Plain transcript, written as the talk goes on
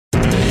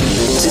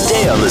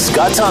weekday on The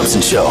Scott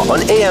Thompson Show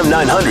on AM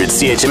 900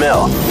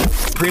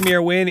 CHML.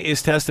 Premier Wynne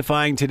is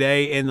testifying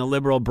today in the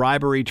Liberal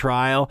bribery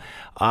trial.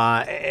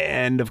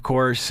 And, of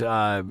course,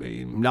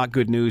 not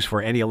good news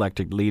for any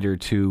elected leader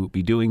to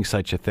be doing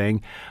such a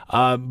thing.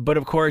 But,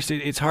 of course,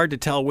 it's hard to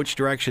tell which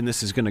direction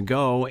this is going to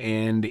go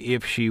and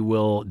if she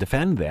will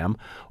defend them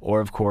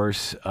or, of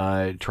course,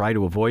 try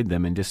to avoid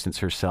them and distance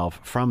herself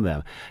from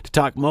them. To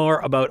talk more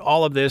about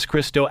all of this,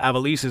 Christo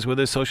Avalise is with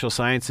us, Social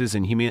Sciences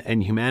and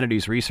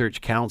Humanities Research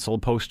Council,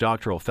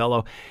 postdoctoral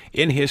fellow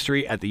in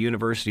history at the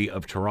University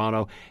of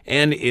Toronto,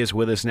 and is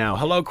with us now.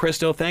 Hello,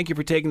 Christo. Thank you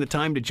for taking the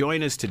time to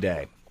join us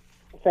today.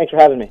 Thanks for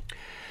having me.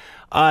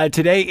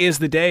 Today is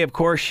the day, of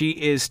course, she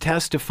is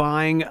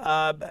testifying.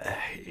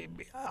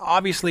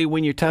 Obviously,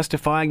 when you're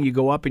testifying, you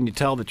go up and you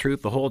tell the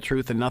truth, the whole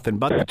truth, and nothing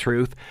but the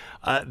truth.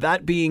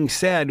 That being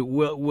said,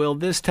 will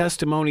this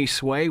testimony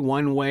sway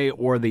one way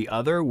or the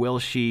other? Will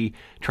she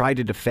try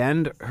to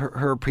defend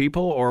her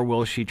people, or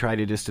will she try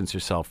to distance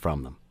herself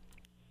from them?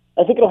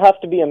 I think it'll have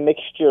to be a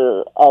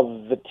mixture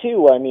of the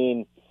two. I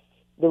mean,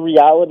 the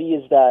reality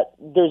is that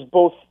there's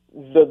both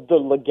the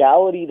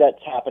legality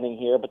that's happening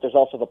here, but there's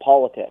also the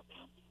politics.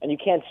 And you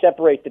can't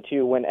separate the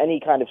two when any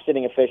kind of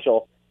sitting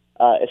official,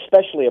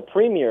 especially a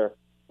premier,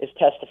 is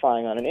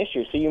testifying on an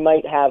issue. So you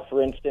might have,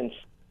 for instance,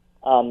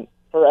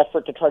 her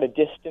effort to try to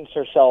distance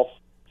herself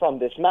from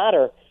this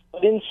matter,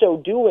 but in so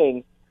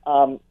doing,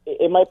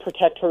 it might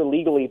protect her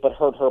legally but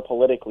hurt her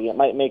politically. It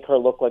might make her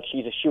look like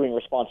she's eschewing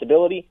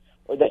responsibility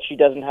or that she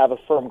doesn't have a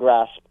firm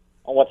grasp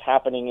on what's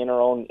happening in her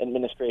own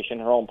administration,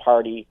 her own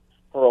party,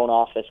 her own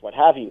office, what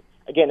have you.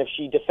 Again, if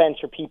she defends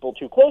her people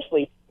too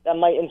closely, that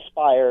might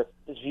inspire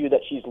this view that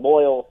she's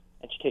loyal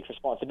and she takes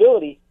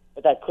responsibility,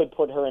 but that could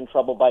put her in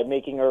trouble by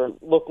making her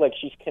look like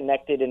she's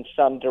connected in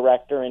some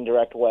direct or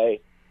indirect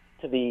way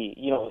to the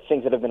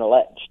things that have been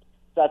alleged.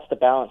 That's the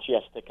balance she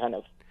has to kind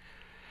of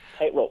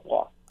tightrope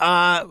walk.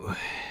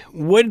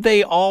 Would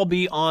they all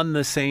be on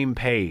the same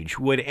page?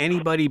 Would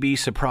anybody be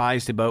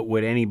surprised about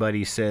what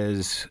anybody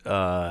says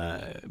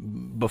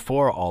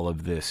before all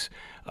of this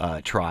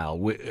trial?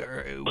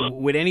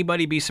 Would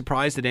anybody be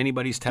surprised at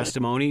anybody's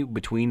testimony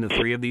between the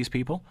three of these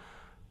people?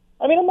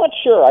 I mean, I'm not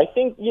sure. I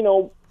think,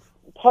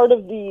 part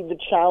of the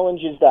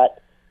challenge is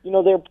that,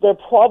 they're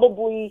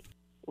probably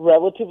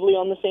relatively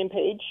on the same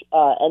page.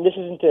 And this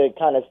isn't to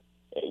kind of,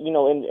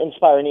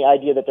 inspire any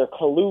idea that they're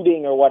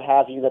colluding or what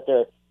have you, that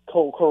they're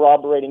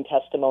corroborating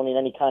testimony in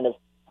any kind of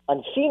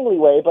unseemly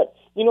way. But,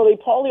 they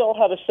probably all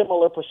have a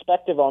similar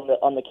perspective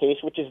on the case,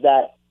 which is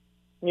that,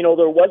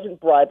 there wasn't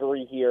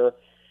bribery here,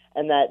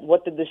 and that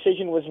what the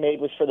decision was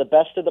made was for the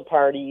best of the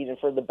parties and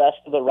for the best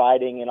of the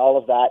riding and all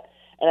of that.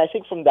 And I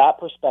think from that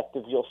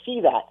perspective, you'll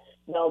see that.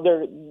 Now,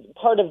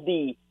 part of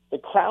the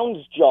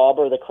Crown's job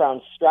or the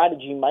Crown's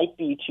strategy might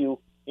be to,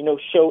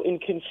 show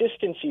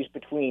inconsistencies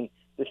between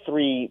the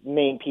three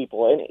main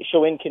people and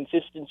show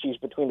inconsistencies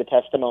between the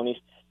testimonies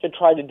to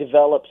try to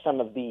develop some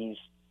of these,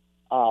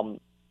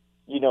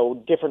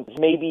 different,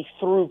 maybe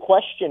through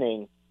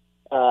questioning,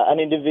 an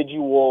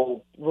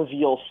individual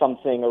reveals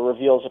something or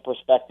reveals a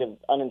perspective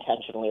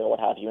unintentionally or what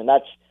have you. And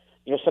that's,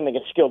 something a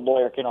skilled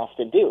lawyer can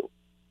often do.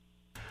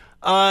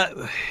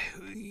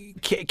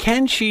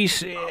 Can she,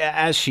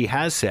 as she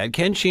has said,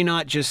 can she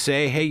not just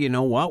say, hey, you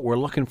know what, we're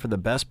looking for the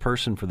best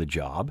person for the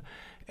job,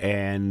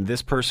 and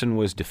this person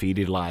was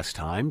defeated last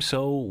time,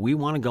 so we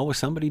want to go with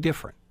somebody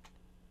different?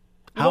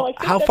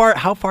 How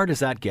far does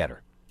that get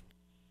her?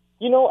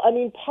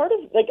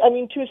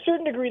 To a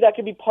certain degree, that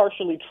could be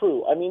partially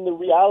true. I mean, the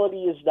reality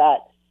is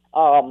that,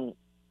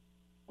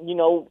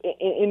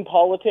 in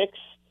politics,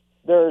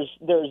 there's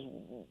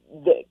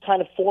the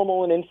kind of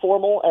formal and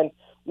informal, and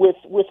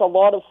with a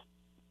lot of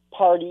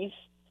parties,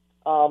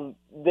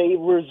 they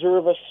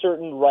reserve a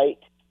certain right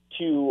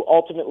to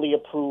ultimately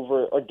approve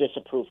or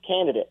disapprove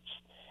candidates.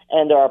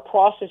 And there are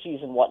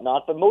processes and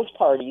whatnot, but most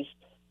parties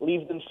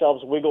leave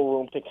themselves wiggle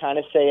room to kind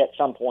of say at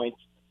some point,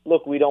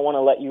 look, we don't want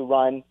to let you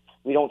run.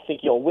 We don't think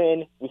you'll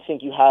win. We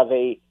think you have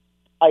a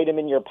item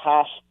in your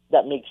past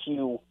that makes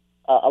you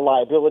a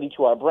liability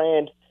to our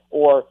brand,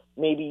 or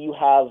maybe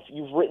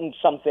you've written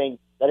something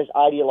that is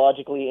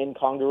ideologically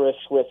incongruous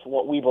with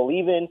what we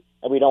believe in,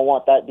 and we don't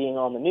want that being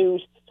on the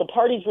news. So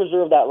parties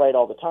reserve that right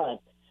all the time.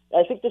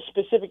 And I think the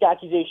specific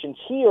accusations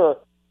here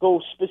go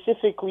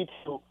specifically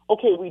to,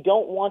 okay, we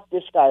don't want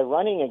this guy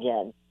running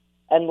again,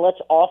 and let's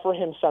offer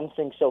him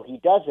something so he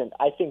doesn't.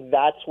 I think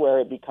that's where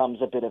it becomes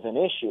a bit of an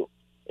issue,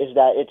 is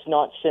that it's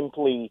not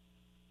simply,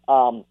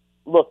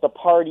 look, the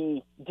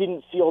party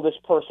didn't feel this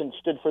person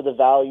stood for the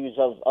values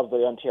of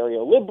the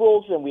Ontario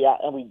Liberals, and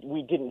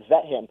we didn't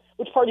vet him,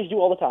 which parties do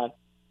all the time.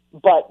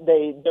 But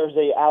there's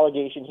an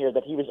allegation here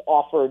that he was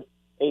offered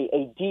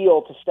a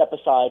deal to step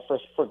aside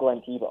for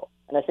Glenn Thibeault.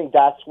 And I think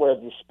that's where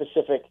the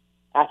specific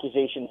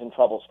accusations and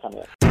troubles come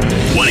in.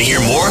 Want to hear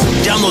more?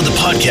 Download the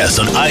podcast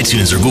on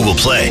iTunes or Google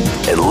Play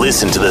and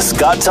listen to The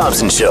Scott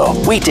Thompson Show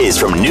weekdays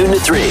from noon to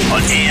 3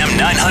 on AM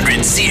 900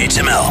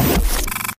 CHML.